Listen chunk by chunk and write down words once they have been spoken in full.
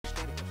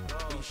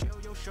It's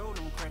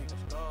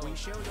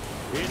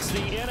the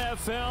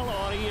NFL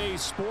on EA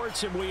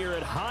Sports, and we are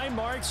at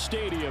Highmark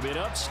Stadium in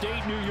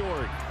upstate New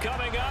York.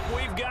 Coming up,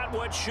 we've got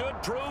what should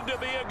prove to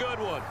be a good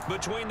one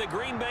between the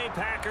Green Bay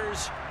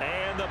Packers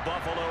and the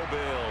Buffalo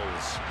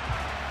Bills.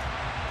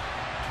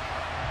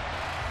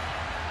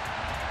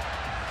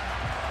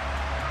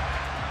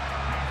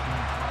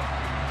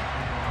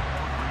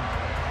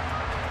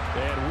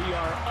 And we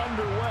are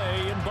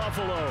underway in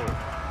Buffalo.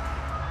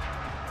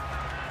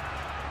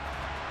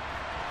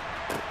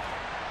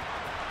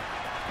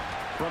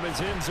 From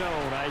his end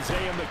zone,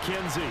 Isaiah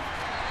McKenzie.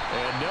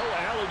 And no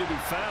alley to be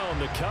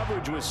found. The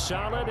coverage was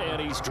solid, and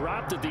he's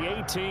dropped at the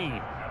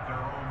 18.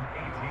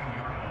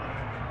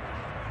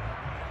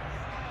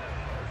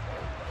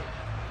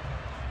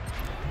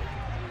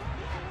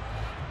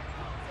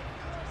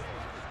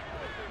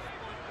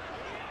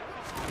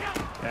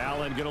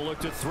 Allen going to look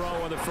to throw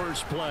on the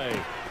first play.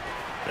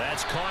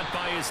 That's caught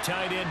by his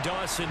tight end,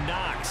 Dawson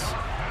Knox.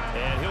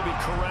 And he'll be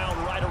corralled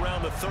right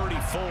around the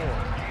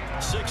 34.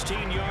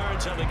 16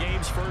 yards on the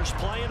game's first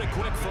play and a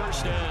quick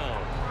first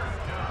down.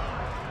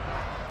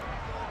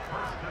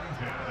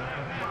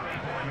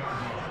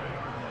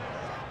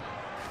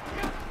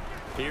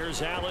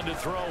 Here's Allen to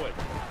throw it.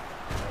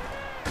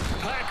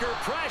 Packer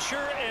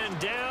pressure, and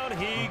down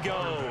he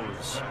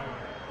goes.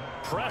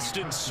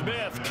 Preston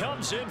Smith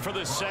comes in for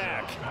the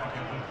sack.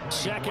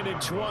 2nd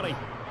and 20.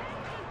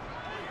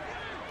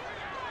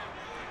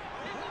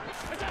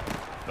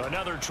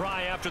 Another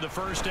try after the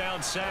first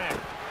down sack.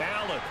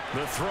 Allen,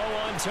 the throw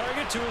on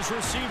target to his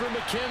receiver,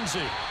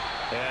 McKenzie.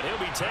 And he'll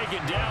be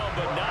taken down,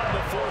 but not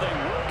before they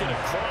work it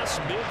across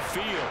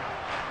midfield.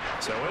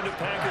 So into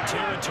Packer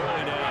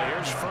territory now.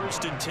 Here's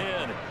 1st and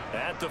 10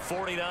 at the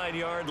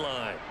 49-yard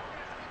line.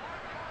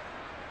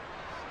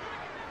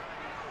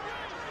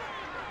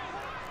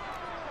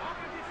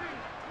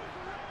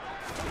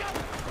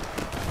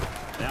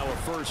 Now a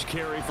first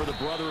carry for the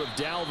brother of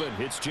Dalvin.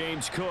 It's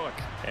James Cook.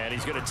 And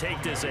he's going to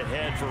take this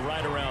ahead for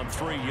right around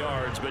 3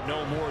 yards, but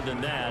no more than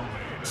that.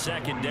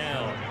 2nd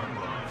down.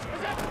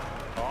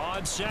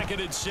 On 2nd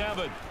and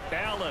 7,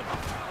 Allen.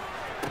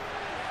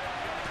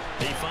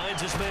 He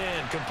finds his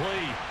man,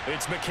 complete.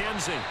 It's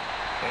McKenzie.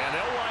 And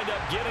they'll wind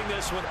up getting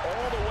this one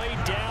all the way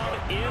down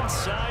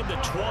inside the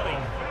 20.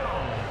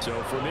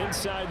 So from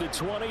inside the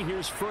 20,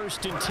 here's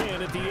 1st and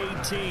 10 at the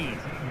 18.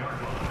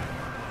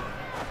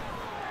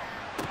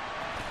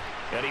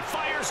 And he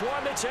fires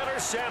one that's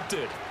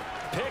intercepted.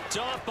 Picked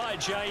off by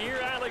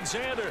Jair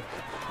Alexander.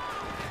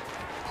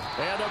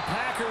 And the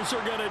Packers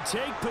are going to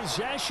take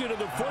possession of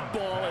the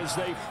football as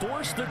they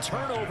force the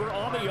turnover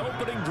on the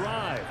opening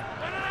drive.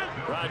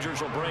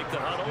 Rodgers will break the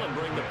huddle and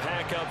bring the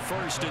Pack up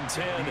 1st and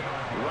 10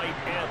 right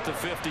at the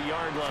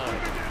 50-yard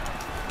line.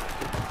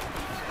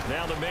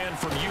 Now the man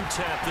from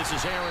UTEP, this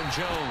is Aaron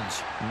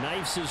Jones.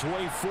 Knifes his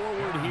way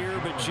forward here,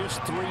 but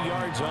just 3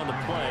 yards on the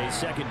play.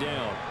 2nd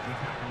down.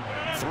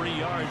 3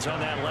 yards on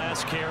that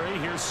last carry.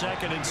 Here's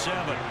 2nd and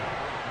 7.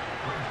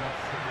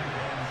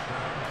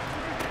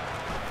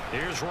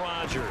 Here's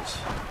Rodgers.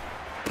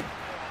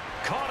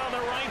 Caught on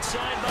the right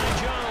side by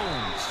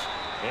Jones.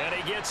 And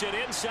he gets it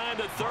inside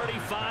the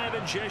 35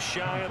 and just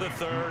shy of the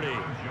 30.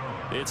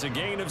 It's a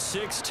gain of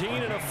 16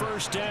 and a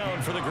first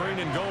down for the green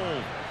and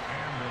gold.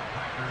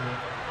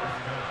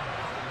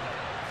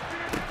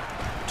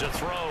 To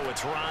throw,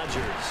 it's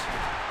Rodgers.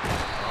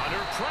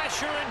 Under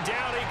pressure, and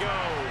down he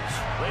goes.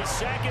 They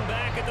sack him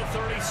back at the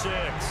 36.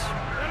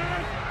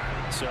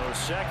 So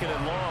 2nd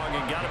and long,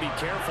 and got to be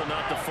careful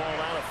not to fall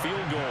out of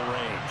field goal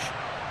range.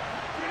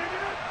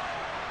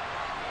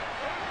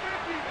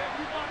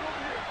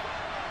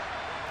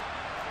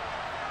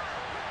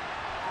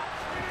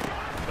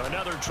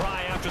 Another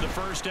try after the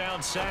first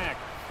down sack.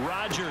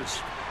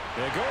 Rodgers.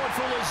 They're going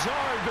for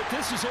Lazard, but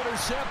this is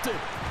intercepted.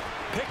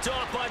 Picked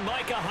off by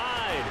Micah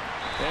Hyde.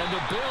 And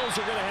the Bills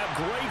are going to have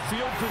great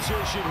field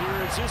position here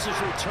as this is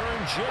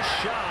returned just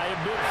shy of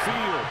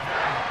midfield.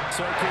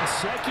 So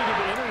consecutive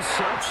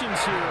interceptions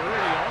here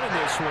early on in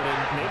this one,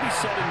 and maybe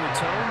setting the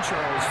tone,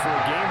 Charles, for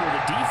a game where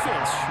the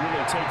defense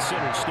really takes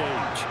center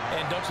stage.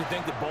 And don't you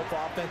think that both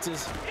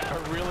offenses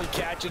are really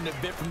catching a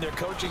bit from their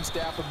coaching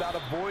staff about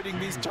avoiding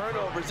these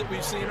turnovers that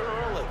we've seen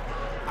early?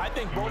 I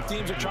think both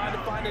teams are trying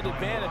to find an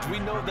advantage.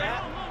 We know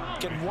that.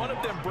 Can one of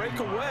them break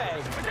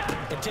away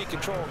and take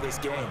control of this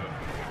game?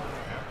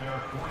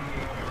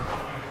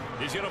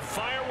 He's going to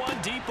fire one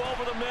deep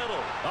over the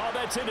middle. Oh,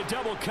 that's into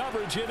double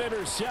coverage and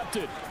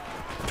intercepted.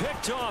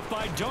 Picked off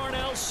by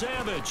Darnell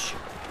Savage.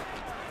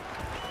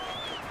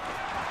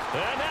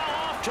 And now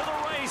off to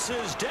the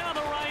races down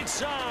the right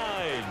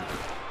side.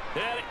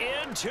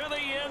 And into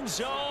the end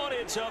zone.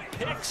 It's a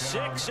pick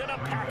six and a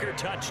Packer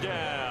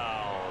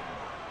touchdown.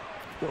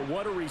 Well,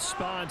 what a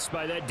response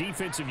by that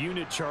defensive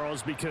unit,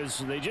 Charles, because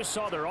they just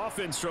saw their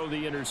offense throw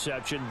the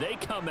interception. They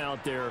come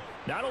out there,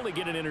 not only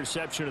get an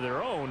interception of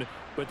their own,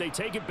 but they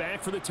take it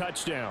back for the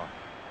touchdown.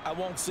 I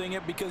won't sing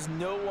it because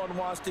no one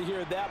wants to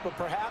hear that, but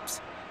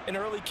perhaps an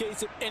early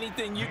case of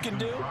anything you can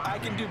do, I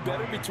can do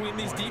better between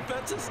these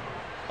defenses.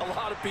 A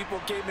lot of people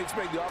came to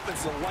expect the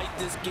offense to light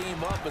this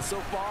game up, but so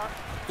far,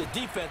 the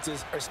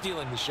defenses are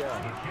stealing the show.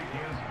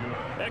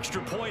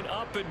 Extra point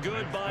up and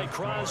good by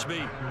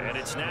Crosby, and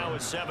it's now a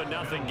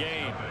 7-0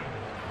 game.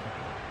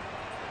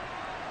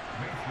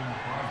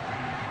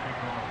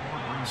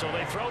 So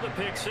they throw the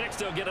pick six.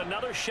 They'll get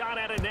another shot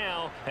at it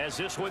now as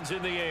this one's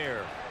in the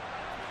air.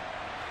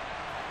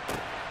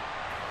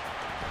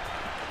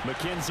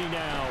 McKenzie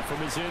now from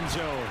his end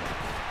zone.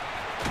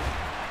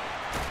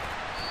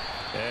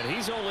 And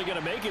he's only going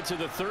to make it to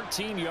the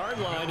 13-yard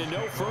line and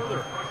no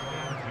further.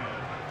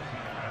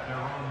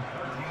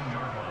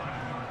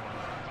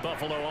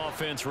 Buffalo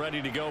offense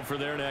ready to go for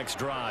their next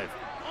drive.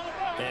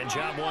 And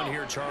job one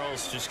here,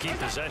 Charles, just keep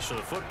possession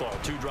of the football.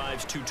 2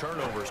 drives, 2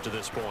 turnovers to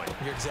this point.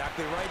 You're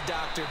exactly right,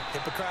 Doctor.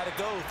 Hippocratic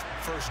oath.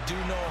 First, do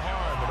no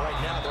harm. But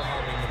right now, they're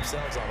harming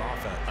themselves on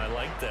offense. I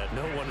like that.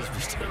 No one is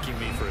mistaking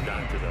me for a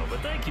doctor, though. But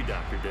thank you,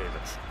 Dr.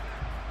 Davis.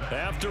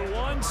 After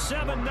one,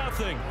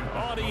 7-0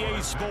 on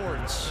EA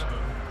Sports.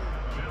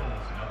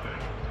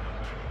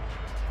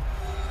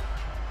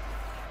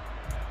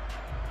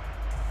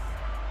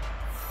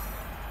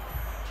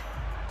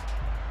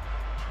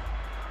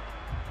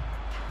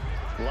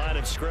 Line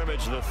of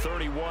scrimmage, the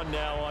 31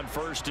 now on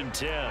 1st and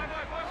 10.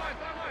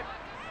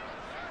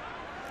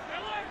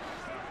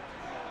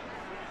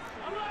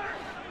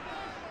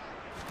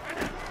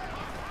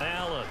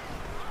 Allen.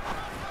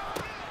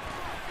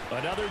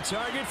 Another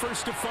target for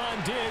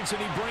Stephon Diggs,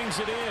 and he brings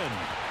it in.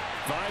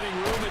 Finding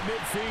room at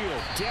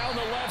midfield. Down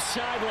the left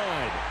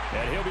sideline.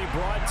 And he'll be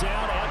brought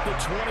down at the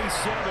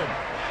 27.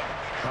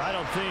 I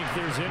don't think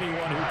there's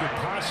anyone who could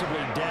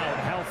possibly doubt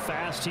how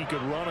fast he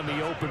could run in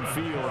the open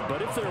field.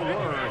 But if there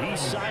were, he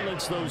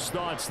silenced those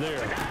thoughts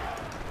there.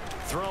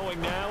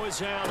 Throwing now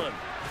is Allen.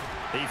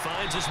 He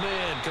finds his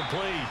man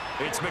complete.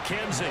 It's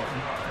McKenzie.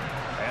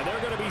 And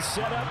they're going to be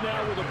set up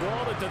now with the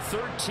ball at the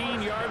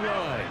 13-yard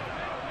line.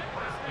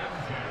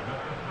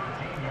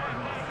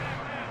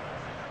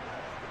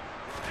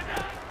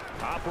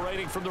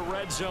 Operating from the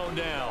red zone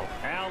now.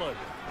 Allen.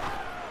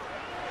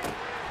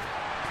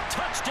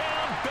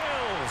 Touchdown,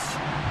 Bills.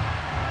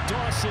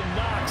 Dawson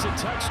Knox, a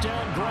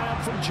touchdown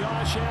grab from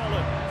Josh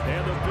Allen.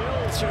 And the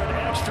Bills are an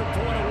extra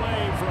point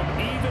away from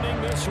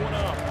evening this one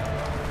up.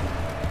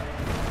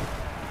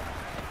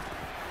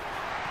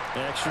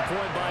 Extra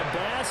point by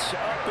Bass,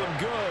 up and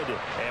good.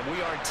 And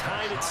we are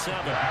tied at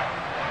 7.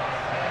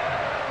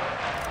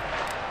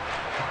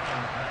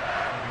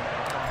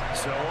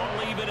 So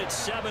all even at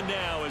 7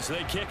 now as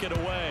they kick it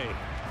away.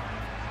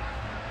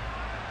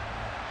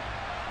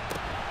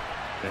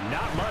 And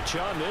not much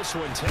on this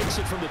one. Takes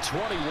it from the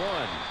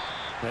 21.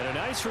 And a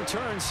nice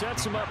return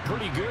sets him up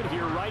pretty good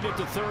here right at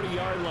the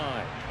 30-yard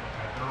line.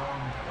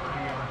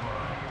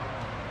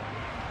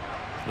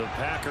 The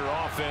Packer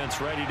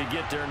offense ready to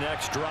get their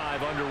next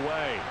drive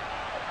underway.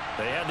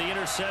 They had the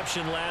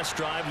interception last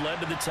drive, led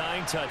to the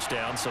tying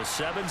touchdown. So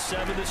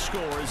 7-7 to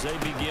score as they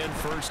begin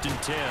 1st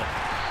and 10.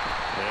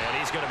 And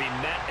he's going to be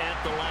met at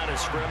the line of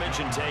scrimmage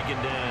and taken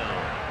down.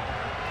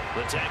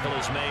 The tackle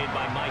is made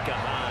by Micah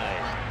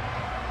Hyde.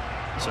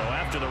 So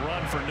after the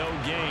run for no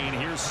gain,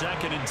 here's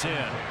 2nd and 10.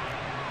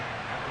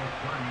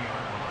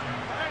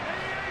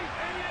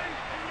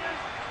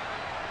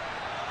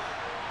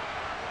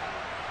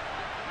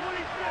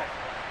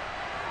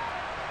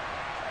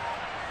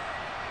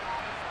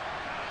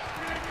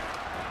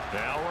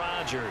 Now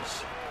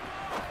Rodgers.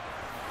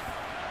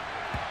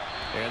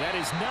 And that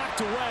is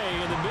knocked away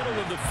in the middle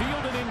of the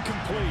field and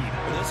incomplete.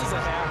 This is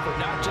a half where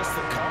not just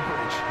the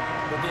coverage,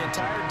 but the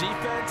entire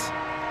defense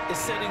is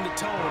setting the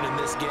tone in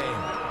this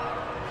game.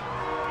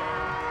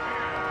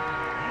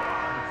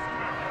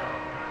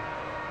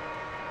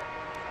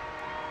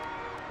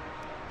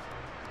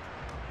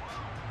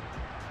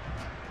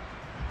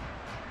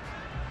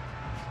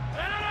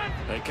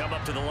 They come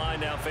up to the line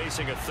now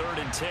facing a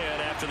 3rd and 10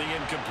 after the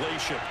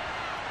incompletion.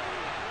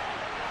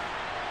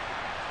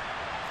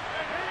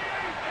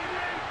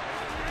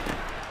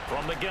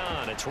 From the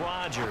gun, it's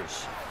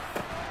Rodgers.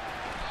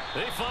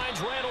 He finds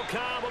Randall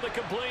Cobb on the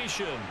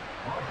completion.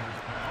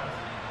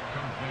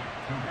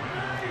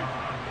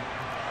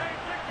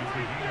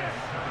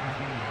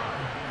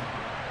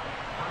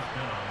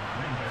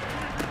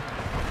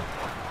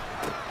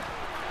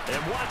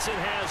 And Watson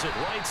has it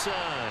right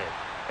side.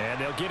 And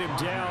they'll get him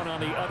down on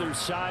the other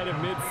side of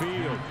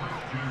midfield.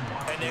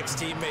 An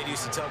ex-teammate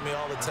used to tell me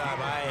all the time,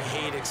 I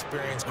hate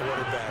experienced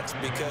quarterbacks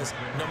because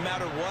no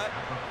matter what,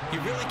 you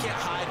really can't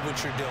hide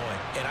what you're doing.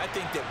 And I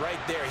think that right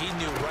there, he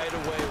knew right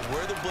away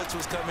where the blitz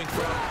was coming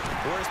from,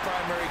 where his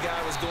primary guy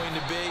was going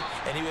to be,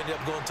 and he ended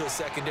up going to a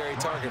secondary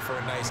target for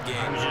a nice game.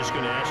 I was just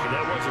going to ask you,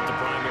 that wasn't the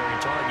primary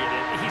target.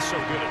 He's so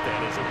good at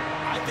that, isn't he?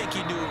 I think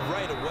he knew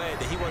right away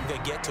that he wasn't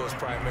going to get to his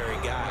primary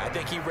guy. I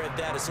think he read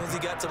that as soon as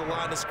he got to the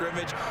line of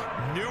scrimmage,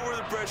 knew where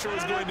the pressure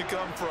was going to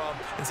come from,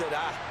 and said,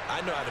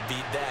 I know how to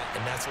beat that,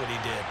 and that's what he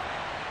did.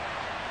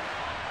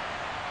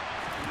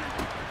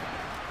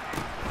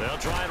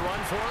 They'll try and run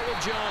for it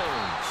with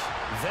Jones.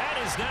 That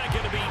is not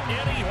going to be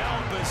any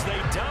help as they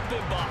dump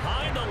him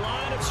behind the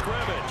line of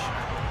scrimmage.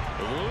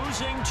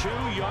 Losing 2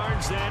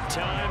 yards that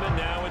time, and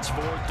now it's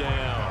 4th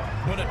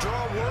down. When a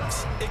draw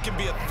works, it can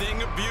be a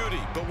thing of beauty.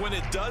 But when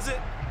it doesn't,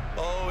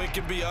 oh, it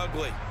can be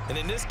ugly. And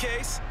in this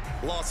case,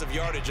 loss of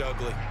yardage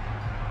ugly.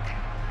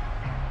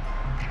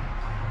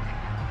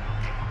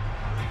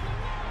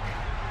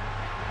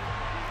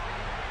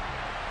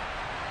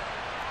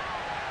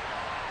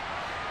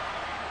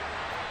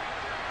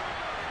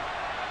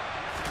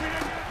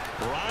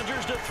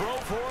 Rodgers to throw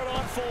for it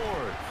on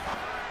 4th.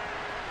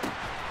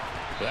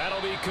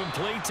 That'll be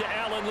complete to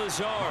Allen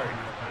Lazard.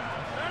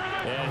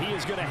 And he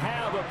is going to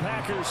have a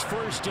Packers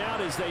first down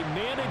as they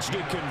manage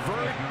to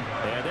convert,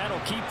 and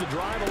that'll keep the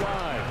drive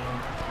alive.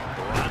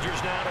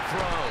 Rodgers now to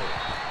throw.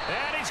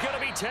 And he's going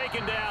to be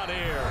taken down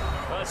here.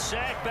 A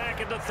sack back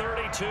at the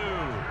 32.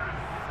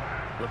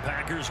 The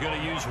Packers going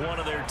to use one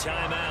of their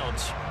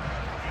timeouts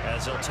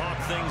as they'll talk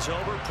things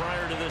over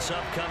prior to this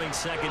upcoming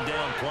second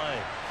down play.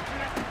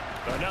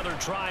 Another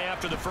try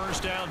after the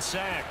first down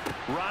sack.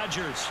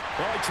 Rodgers.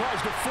 Well, he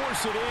tries to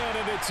force it in,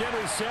 and it's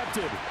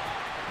intercepted.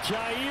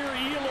 Jair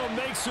Elam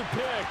makes a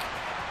pick.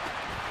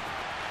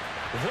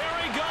 There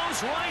he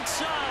goes, right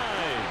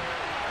side.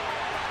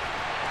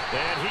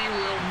 And he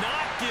will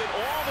not get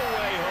all the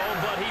way home,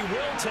 but he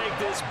will take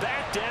this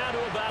back down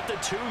to about the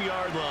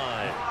 2-yard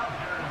line.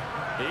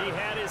 He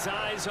had his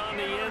eyes on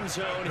the end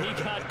zone. He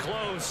got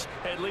close.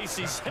 At least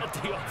he set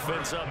the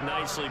offense up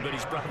nicely, but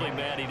he's probably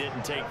mad he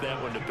didn't take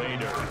that one to pay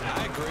dirt.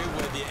 I agree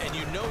with you, and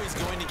you know he's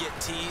going to get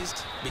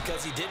teased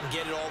because he didn't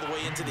get it all the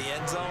way into the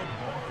end zone.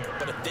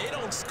 But if they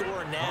don't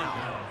score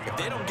now, if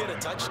they don't get a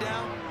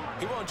touchdown,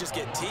 he won't just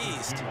get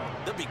teased.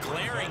 They'll be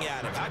glaring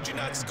at him. How'd you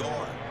not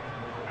score?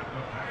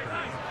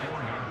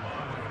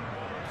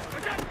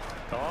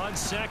 On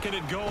 2nd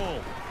and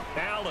goal,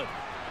 Allen.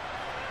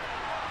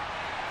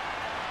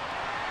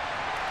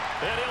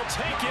 And he'll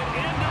take it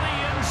into the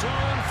end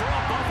zone for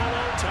a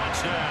Buffalo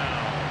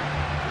touchdown.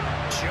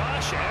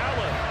 Josh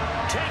Allen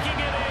taking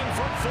it in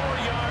from 4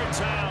 yards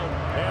out.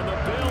 And the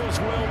Bills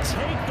will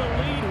take the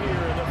lead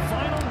here in the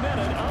final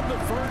minute of the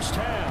first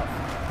half.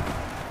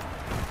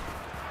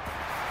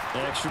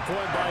 Extra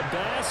point by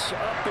Bass,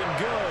 up and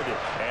good.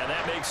 And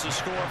that makes the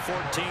score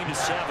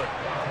 14-7.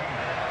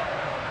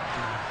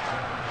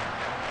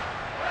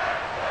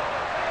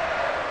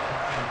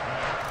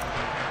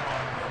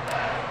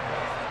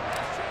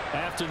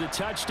 After the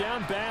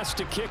touchdown, Bass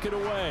to kick it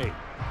away.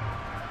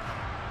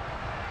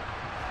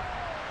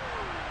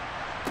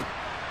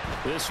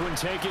 This one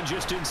taken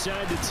just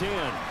inside the 10.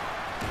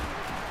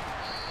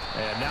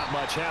 And not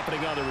much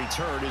happening on the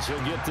return as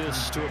he'll get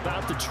this to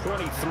about the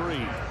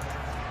 23.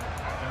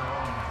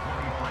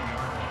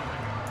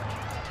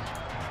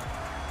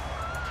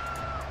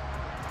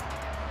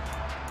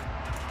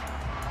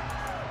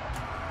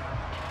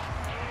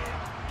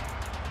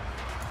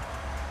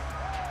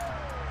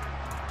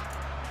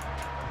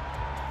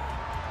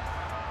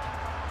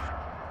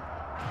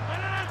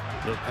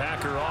 The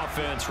Packer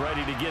offense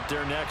ready to get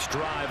their next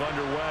drive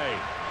underway.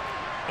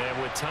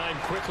 And with time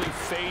quickly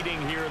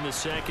fading here in the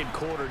second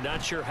quarter,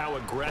 not sure how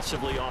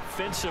aggressively,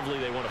 offensively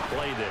they want to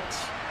play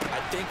this. I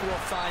think we'll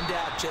find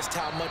out just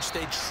how much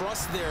they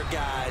trust their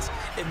guys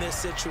in this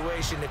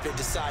situation if they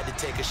decide to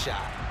take a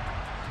shot.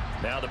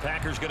 Now the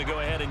Packers going to go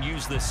ahead and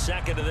use the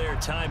second of their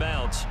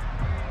timeouts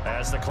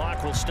as the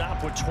clock will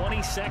stop with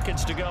 20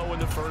 seconds to go in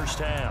the first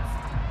half.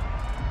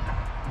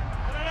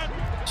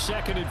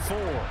 2nd and 4.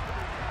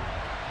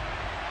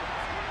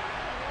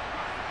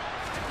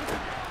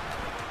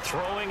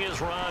 Throwing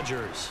is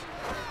Rodgers.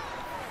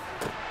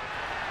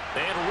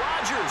 And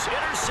Rodgers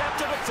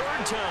intercepted a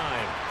 3rd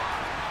time.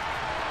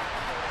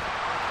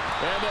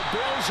 And the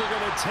Bills are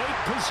going to take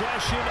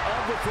possession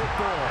of the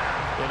football.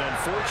 An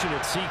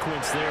unfortunate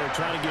sequence there,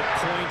 trying to get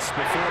points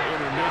before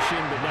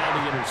intermission, but now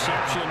the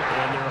interception,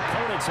 and their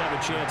opponents have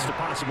a chance to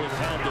possibly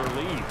pound their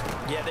lead.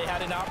 Yeah, they had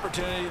an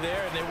opportunity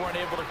there, and they weren't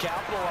able to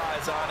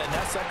capitalize on it, and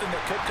that's something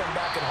that could come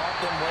back and haunt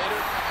them later.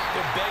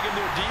 They're begging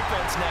their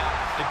defense now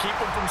to keep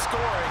them from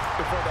scoring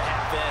before the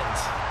half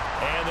ends.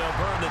 And they'll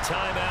burn the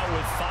timeout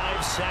with 5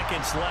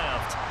 seconds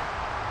left.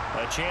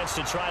 A chance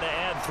to try to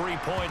add 3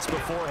 points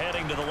before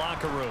heading to the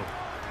locker room.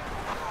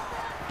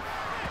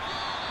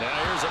 Now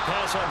here's a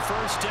pass on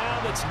first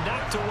down that's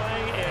knocked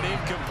away and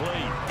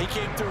incomplete. He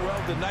came through well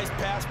with a nice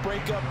pass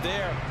breakup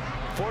there.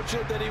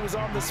 Fortunate that he was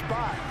on the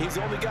spot. He's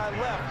the only guy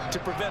left to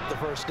prevent the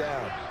first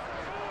down.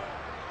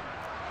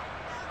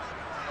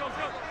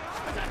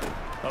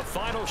 A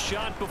final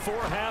shot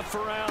before half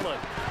for Allen.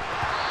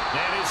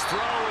 And his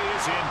throw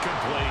is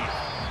incomplete.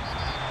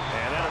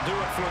 And that'll do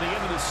it for the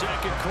end of the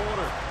second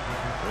quarter.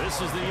 This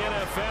is the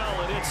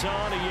NFL, and it's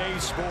on EA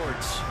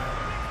Sports.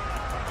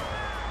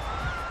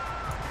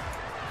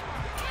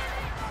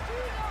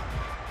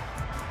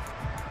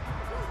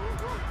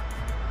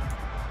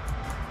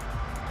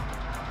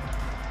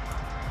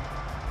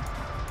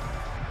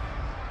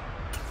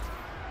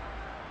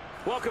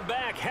 Welcome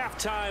back.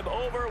 Halftime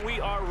over. We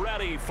are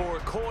ready for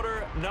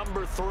quarter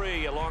number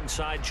 3.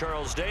 Alongside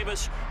Charles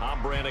Davis,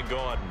 I'm Brandon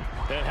Gaudin.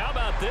 And how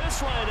about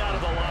this line out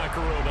of the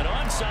locker room? An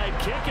onside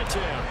kick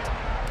attempt.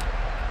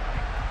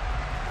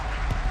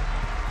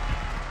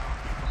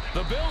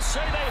 Bills say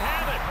they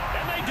have it,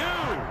 and they do.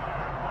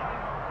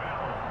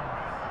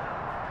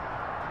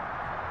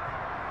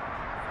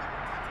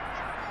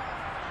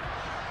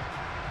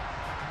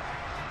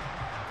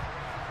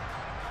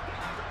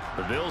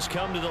 The Bills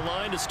come to the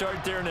line to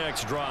start their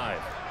next drive.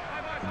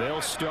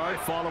 They'll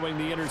start following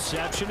the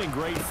interception in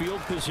great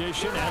field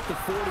position at the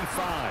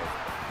 45.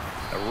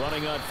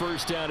 Running on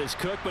first down is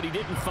Cook, but he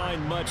didn't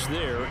find much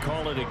there.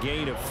 Call it a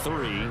gain of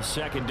 3,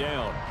 second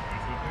down.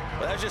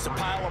 Well, that's just a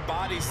pile of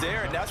bodies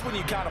there, and that's when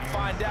you kind of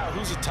find out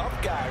who's a tough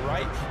guy,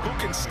 right? Who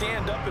can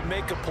stand up and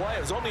make a play.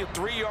 It was only a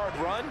 3-yard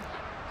run,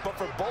 but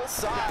for both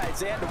sides,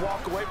 they had to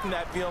walk away from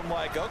that feeling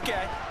like,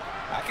 okay,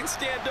 I can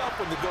stand up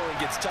when the going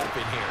gets tough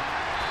in here.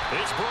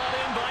 It's brought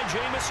in by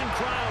Jamison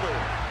Crowder.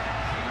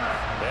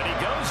 And he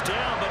goes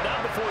down, but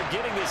not before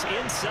getting this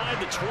inside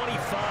the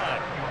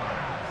 25.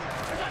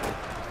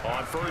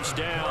 On first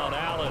down,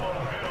 Allen.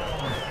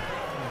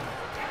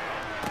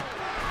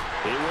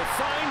 He will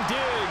find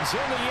Diggs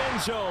in the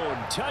end zone.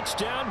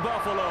 Touchdown,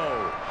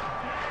 Buffalo.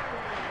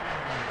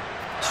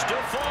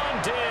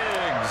 Stephon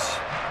Diggs.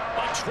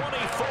 A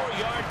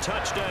 24-yard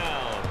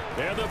touchdown.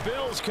 And the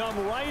Bills come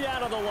right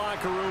out of the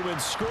locker room and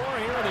score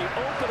here in the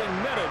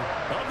opening minute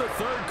of the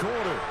third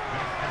quarter.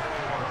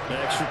 An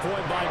extra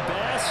point by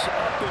Bass,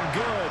 up and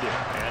good.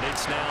 And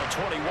it's now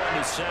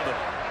 21-7.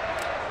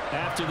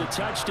 After the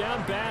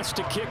touchdown, Bass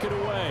to kick it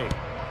away.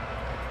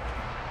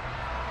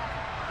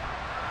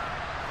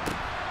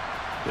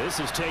 This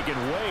is taken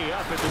way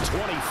up at the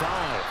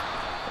 25.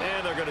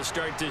 And they're going to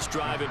start this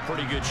drive in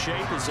pretty good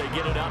shape as they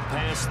get it up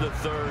past the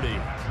 30.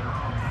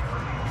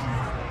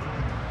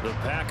 The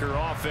Packer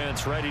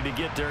offense ready to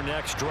get their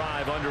next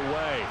drive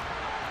underway.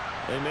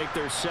 They make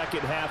their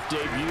second half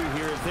debut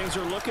here, and things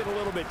are looking a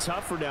little bit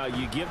tougher now.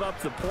 You give up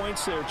the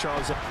points there,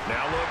 Charles.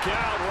 Now look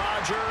out,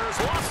 Rodgers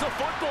lost the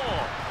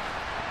football.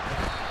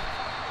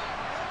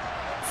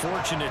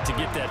 Fortunate to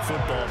get that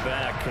football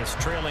back, because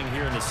trailing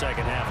here in the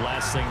second half,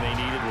 last thing they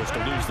needed was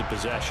to lose the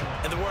possession.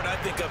 And the word I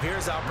think of here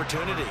is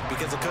opportunity,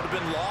 because it could have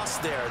been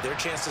lost there, their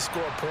chance to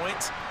score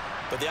points.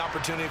 But the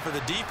opportunity for the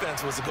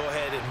defense was to go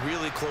ahead and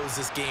really close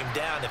this game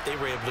down if they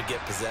were able to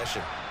get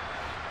possession.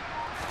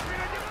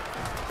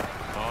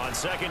 On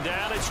second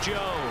down, it's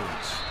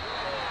Jones.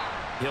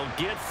 He'll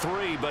get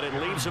 3, but it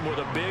leaves him with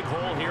a big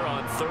hole here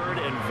on third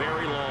and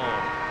very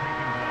long.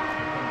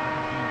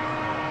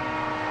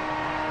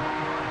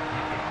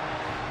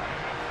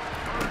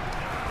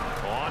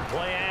 On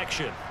play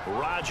action,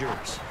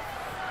 Rodgers.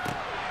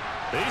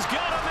 He's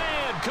got a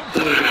man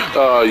completely.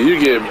 Oh, you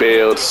get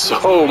bailed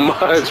so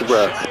much,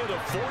 bro. Shy of the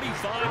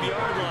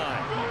 45-yard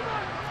line.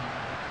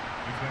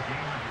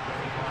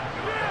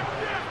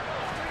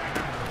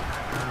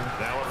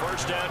 Now a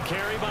first down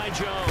carry by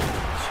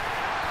Jones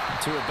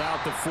to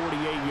about the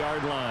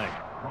 48-yard line.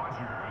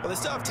 Well, they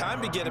still have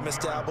time to get him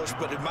established,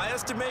 but in my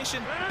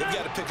estimation, they've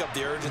got to pick up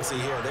the urgency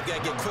here. They've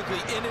got to get quickly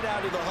in and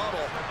out of the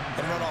huddle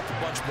and run off a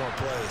bunch more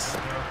plays.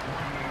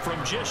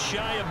 From just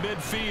shy of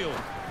midfield,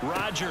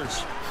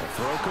 Rodgers. A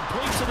throw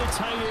complete to the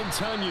tight end,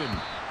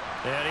 Tunyon.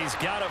 And he's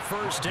got a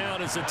first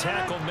down as the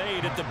tackle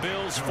made at the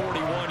Bills'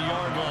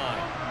 41-yard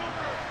line.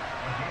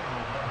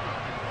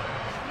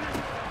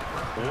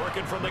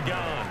 Working from the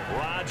gun,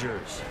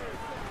 Rodgers.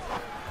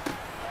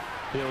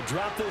 He'll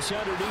drop this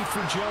underneath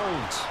for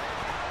Jones.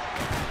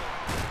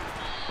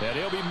 And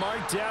he'll be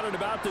marked down at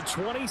about the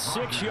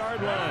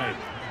 26-yard line.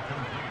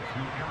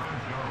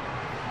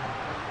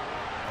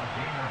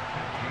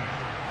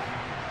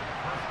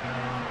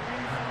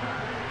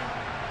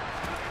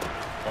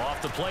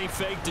 Off the play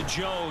fake to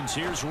Jones.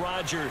 Here's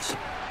Rodgers.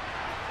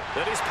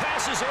 And his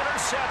pass is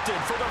intercepted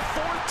for the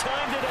 4th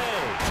time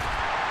today.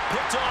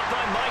 Picked off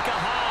by Micah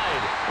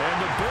Hyde.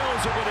 And the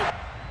Bills are going to...